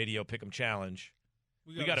ESPN Radio Pick'em Challenge.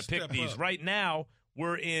 We got to pick these. Right now,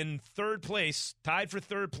 we're in third place, tied for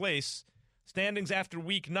third place. Standings after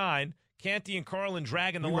Week 9. Canty and Carlin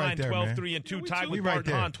dragging the line 12-3-2. Tied with Bart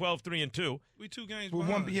Hahn 12-3-2. We 2 games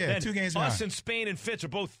behind. 2 games behind. Us and Spain and Fitz are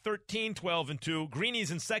both 13-12-2.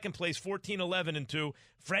 Greeny's in second place, 14-11-2.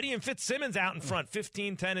 Freddie and Fitzsimmons out in front,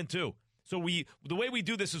 15-10-2. So the way we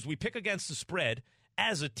do this is we pick against the spread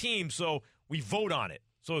as a team, so we vote on it.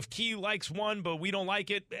 So if Key likes one, but we don't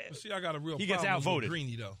like it, see, I got a real he gets problem outvoted. with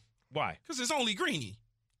Greeny, though. Why? Because it's only Greeny.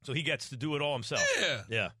 So he gets to do it all himself.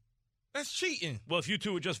 Yeah. That's cheating. Well, if you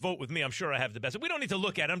two would just vote with me, I'm sure I have the best. We don't need to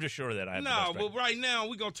look at it. I'm just sure that I have the best. No, but right now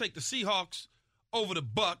we're going to take the Seahawks over the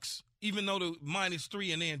Bucks, even though the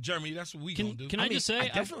 -3 and they're in Germany. That's what we're going to do. Can I just say, I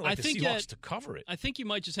definitely like the Seahawks to cover it. I think you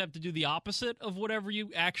might just have to do the opposite of whatever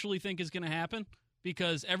you actually think is going to happen.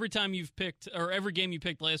 Because every time you've picked, or every game you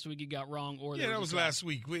picked last week, you got wrong. Or that was last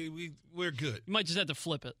week. We're good. You might just have to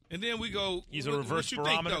flip it. And then we go. He's a reverse what you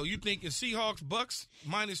barometer. think, though? You think in Seahawks Bucks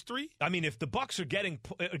 -3? I mean, if the Bucks are giving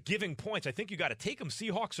points, I think you got to take them.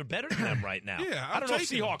 Seahawks are better than them right now. Yeah, I don't know if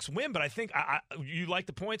Seahawks win, but I think you like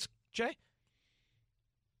the points, Jay.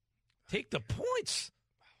 Take the points.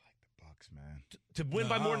 I like the Bucks, man. To win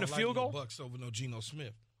by more than a field goal. Bucks over no Geno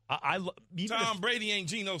Smith. Tom Brady ain't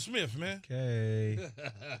Geno Smith, man. Okay.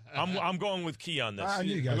 I'm going with Key on this. I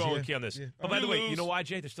knew you guys. I'm going with Key on this. Yeah. Oh, by the way, you know why,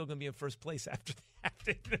 Jay? They're still going to be in first place after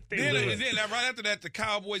Then right after that, the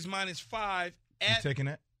Cowboys -5 at You taking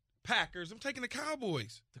that? Packers. I'm taking the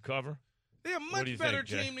Cowboys. To cover? They're a much better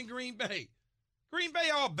team than Green Bay. Green Bay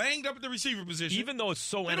all banged up at the receiver position. Even though it's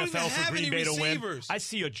so they don't NFL even for have Green any Bay to receivers. win, I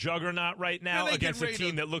see a juggernaut right now against a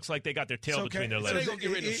team that looks like they got their tail between their legs.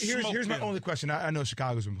 Here's my only question. I know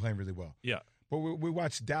Chicago's been playing really well. Yeah. But we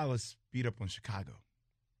watched Dallas beat up on Chicago,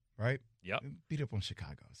 right? Yep. Beat up on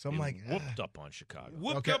Chicago. So I'm like, whooped up on Chicago.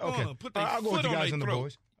 Whooped up on them. Put their I'll go foot with the on guys their on the throat.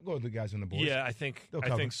 boys. I'll go with the guys on the boys. Yeah, I think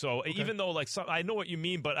so. Okay. Even though I know what you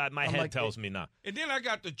mean, but my head tells me not. And then I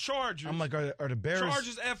got the Chargers. I'm like, are the Bears?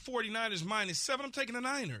 Chargers at 49ers -7. I'm taking the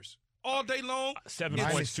Niners all day long. 7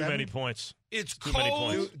 points, too many points. It's too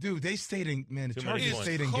cold. Many points. Dude, they stayed in, man, the Too Chargers many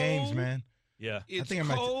stayed in points. games, man. Yeah. It's I think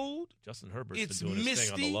cold. Justin Herbert's It's been doing his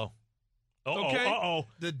thing on the misty. low. Okay.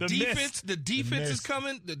 The defense. mist. The defense is mist.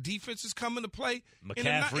 coming. The defense is coming to play.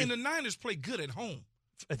 McCaffrey. And the Niners play good at home.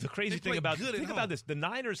 The crazy They thing play about good at think home. about this: the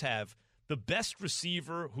Niners have the best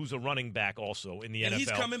receiver, who's a running back, also in the And NFL.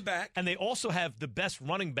 he's coming back. And they also have the best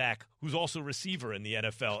running back, who's also a receiver in the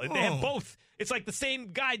NFL. They have both. It's like the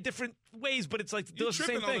same guy, different ways, but it's like You're does the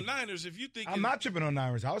same tripping on thing. the Niners if you think I'm not tripping on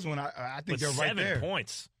Niners. I think But they're right 7 there.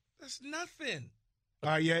 points. That's nothing. All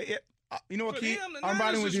right, yeah. You know what, For Keith? them, the I'm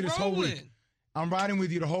riding Niners with you is this whole week. rolling. I'm riding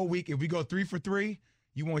with you the whole week. If we go 3 for 3,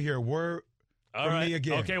 you won't hear a word All from right. me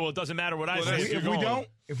again. Okay, well, it doesn't matter what I say.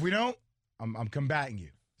 If we don't, I'm combating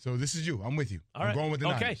you. So this is you. I'm with you. All I'm right. going with the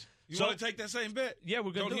Okay. Niners. You So- want to take that same bet? Yeah,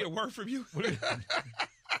 we're going to Don't do hear a it. word from you.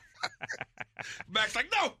 Max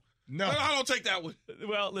like, no, I don't take that one.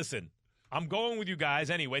 Well, listen, I'm going with you guys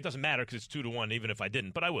anyway. It doesn't matter because it's 2-1, even if I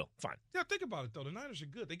didn't, but I will. Fine. Yeah, think about it though. The Niners are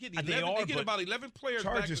good. They get 11. They are, get but about 11 players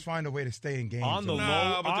Chargers back. find a way to stay in games. On the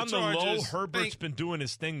Nah, but the low, Chargers Herbert's think- been doing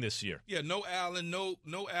his thing this year. Yeah, no Allen, no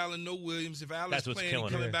Allen, no Williams. If Allen's That's what's playing, killing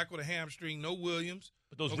he's coming him. back with a hamstring. No Williams.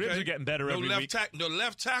 But those ribs are getting better no every left week. No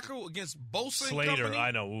left tackle against Bosa and Slater, company.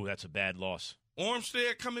 I know. Ooh, that's a bad loss.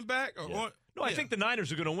 Armstead coming back. Or I think the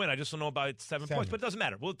Niners are going to win. I just don't know about 7 points, but it doesn't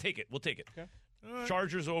matter. We'll take it. Okay. Right.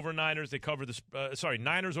 Chargers over Niners. They cover the.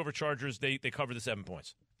 Niners over Chargers. They cover the 7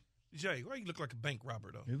 points. Jay, why you look like a bank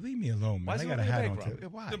robber though? Hey, leave me alone, man. Why is I it got a like a hat bank on. robber?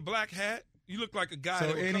 Why? The black hat. You look like a guy So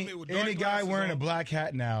that would come in with dark any guy glasses wearing on. a black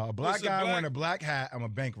hat now, a black Listen, guy black- wearing a black hat, I'm a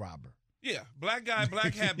bank robber. Yeah, black guy,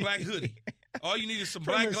 black hat, black hoodie. All you need is some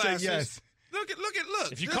From black the say glasses. yes. Look.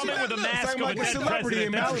 If you Does come he in not with a look- mask It's of like a a dead celebrity president,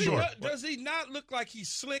 in that's for Malibu. sure. Does he not look like he's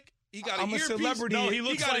slick? He got I'm an a earpiece. celebrity. No, he He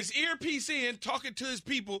looks got like his earpiece in, talking to his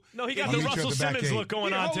people. no. He got He the hit you Russell at the back Simmons gate. look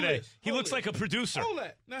going Here, on hold today. this, He hold looks this. like a producer. Hold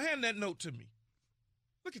that. Now hand that note to me.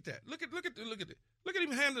 Look at that. Look at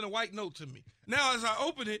him handing a white note to me. Now as I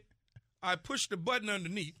open it, I push the button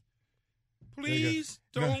underneath. Please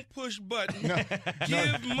There you go. don't push button. No,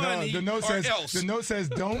 Give money the note or says, else. The note says,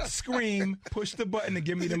 don't scream, push the button to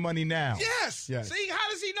give me the money now. Yes. Yes. See, how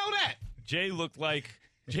does he know that? Jay looked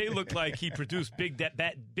like he produced Big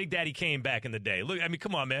Daddy Kane back in the day. Look, I mean,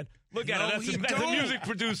 come on, man. Look at No, him. he That's a don't. music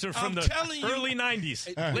producer from I'm the telling you. early 90s,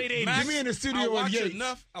 late 80s. Max, Give me in the studio I with watch Yates.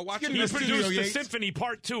 enough. I watch Get in He the enough. studio, produced the Yates. Symphony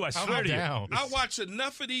Part 2, I swear to you. I watch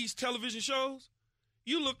enough of these television shows.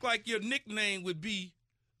 You look like your nickname would be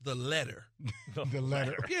the letter. The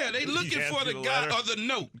letter. Yeah, they looking He for asked the you the guy letter. or the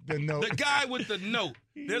note. The note. The guy with the note.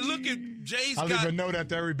 They're looking. Jay's I'll got. leave a note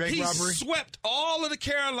after every bank He robbery. swept all of the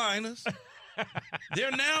Carolinas.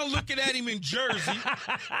 They're now looking at him in Jersey.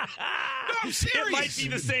 No, I'm serious. It might be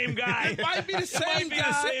the same guy. It might be the same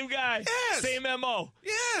guy. Yes. Same MO.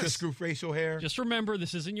 Yes. Just screw facial hair. Just remember,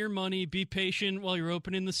 this isn't your money. Be patient while you're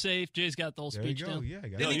opening the safe. Jay's got the whole There you speech go. down. Yeah, I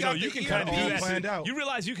got Then it. he You got know, you the can ear kind of do all that. planned out. You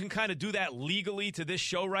realize you can kind of do that legally to this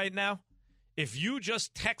show right now? If you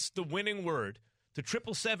just text the winning word to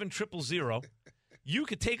 777-000, you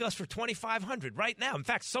could take us for $2,500 right now. In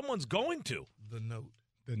fact, someone's going to. The note.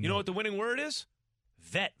 The You know what the winning word is?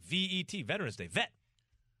 VET, V-E-T, Veterans Day, VET.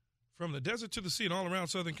 From the desert to the sea and all around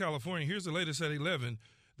Southern California, here's the latest at 11.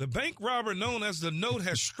 The bank robber known as the Note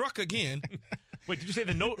has struck again. Wait, did you say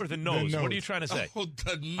the note or the nose? note. What are you trying to say? Oh,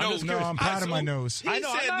 the just note. No, I'm proud of my nose. I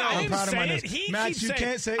know, said I'm no. not- I I'm didn't proud of my say nose. it. He Max, keeps you saying-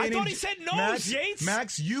 can't say I any. thought he said nose, Max, Yates.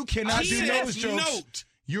 Max, you cannot He do said nose jokes. note.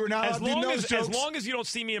 You're not allowed to do nose jokes. As long as you don't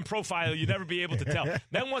see me in profile, you'll never be able to tell.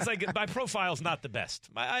 Then once I get my profile's not the best.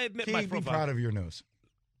 I admit Can my you be profile. proud of your nose?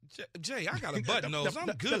 Jay, I got a button nose. I'm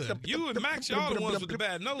good. You and Max, y'all the ones with the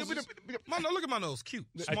bad noses. Look at my nose. Cute.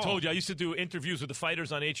 I Small. told you I used to do interviews with the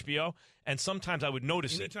fighters on HBO, and sometimes I would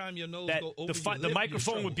notice Anytime your nose that go over the your lip, the you're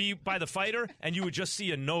microphone in would be by the fighter, and you would just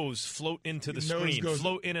see a nose float into the Your nose screen, goes-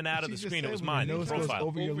 float in and out of the She just screen. It said was when mine. your The nose goes profile.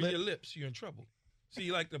 over your lip. you're in trouble. See,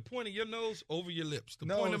 like the point of your nose over your lips. The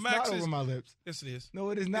No, point of it's Max not is over my lips. Yes, it is. No,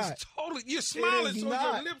 it is not. It's totally. You're It smiling, is so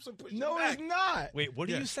not. your lips are pushing No, back. it's not. Wait, what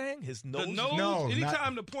are Yeah. you saying? His nose? The nose. No,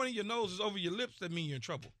 anytime the point of your nose is over your lips, that means you're in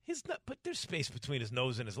trouble. His nut, but there's space between his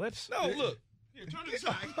nose and his lips. No, look. Here, turn it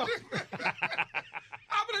aside.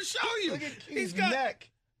 I'm gonna show you. Look at He's Keith's got. neck.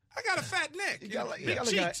 I got a fat neck. got like- Big you got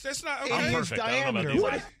like cheeks. a That's not I'm okay. perfect. I don't know diameter. about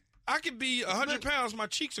these. What? I could be 100 pounds. My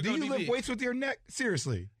cheeks are Do gonna you be lift big. weights with your neck?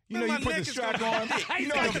 Seriously. You Man, know, my you put the neck is strap gonna on. be big. You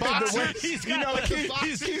know, got like the the boxer. weights. He's You got know, the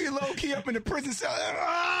boxer. keep low key up in the prison cell.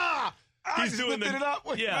 Ah! I just lifted it up.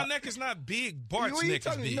 My neck is not big. Bart's neck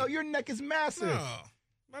is big. No, your neck is massive. No,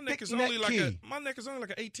 my neck is only like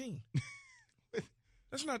an 18.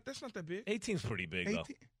 That's not that big. 18's pretty big, 18? Though.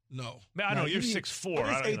 No. Man, I know you're 6'4".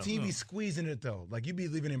 What is 18 be squeezing it, though? Like, you be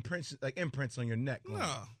leaving imprints on your neck. Like,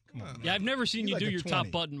 come on. Yeah, I've never seen you do your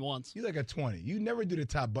top button once. You like a 20. You never do the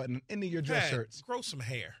top button into your dress shirts. Grow some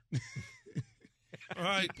hair. All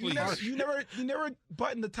right, please. You never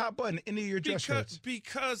button the top button into your dress shirts.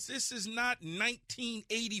 Because this is not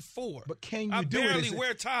 1984. But can you I do it? barely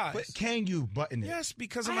wear ties. But can you button it? Yes,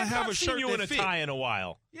 because I'm going to have a shirt you that in a fit. tie in a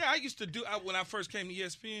while. Yeah, I used to do when I first came to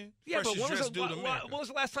ESPN. Yeah, but when was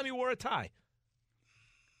the last time you wore a tie?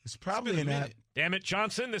 It's probably in that. Damn it,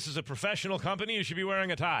 Johnson, this is a professional company. You should be wearing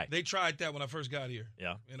a tie. They tried that when I first got here.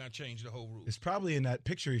 Yeah. And I changed the whole rule. It's probably in that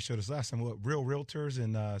picture you showed us last time. What, Real Realtors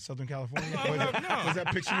in Southern California? No. Was that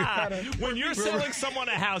picture you had? When you're selling someone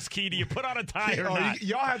a house key, do you put on a tie or not?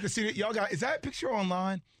 Y'all have to see it. Is that picture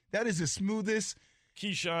online? That is the smoothest.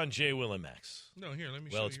 Keyshawn, J. Will, and Max. No, here, let me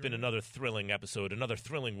show you. Well, it's been another thrilling episode, another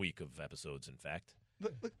thrilling week of episodes, in fact.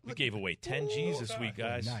 We gave away 10 G's this week,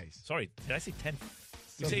 guys. Nice. Sorry, did I say 10?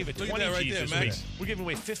 We saved it 20 right G's there, this Max. week. We're giving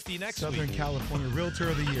away 50 next Southern week. California Realtor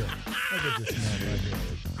of the Year. Look at this man right here.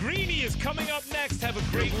 Greeny is coming up next. Have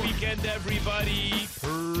a great weekend, everybody.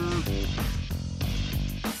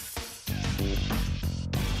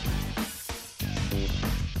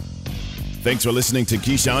 Thanks for listening to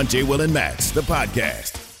Keyshawn, J. Will, and Max, the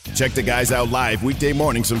podcast. Check the guys out live weekday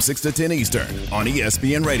mornings from 6 to 10 Eastern on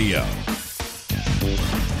ESPN Radio.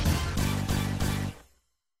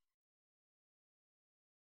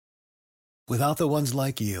 Without the ones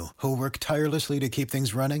like you, who work tirelessly to keep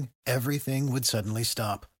things running, everything would suddenly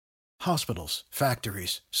stop. Hospitals,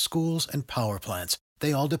 factories, schools, and power plants,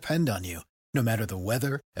 they all depend on you. No matter the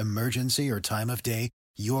weather, emergency, or time of day,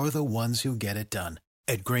 you're the ones who get it done.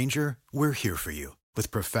 At Grainger, we're here for you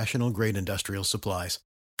with professional-grade industrial supplies.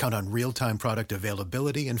 Count on real-time product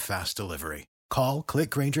availability and fast delivery. Call, click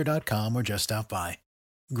Grainger.com, or just stop by.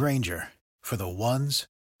 Grainger, for the ones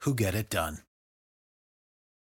who get it done.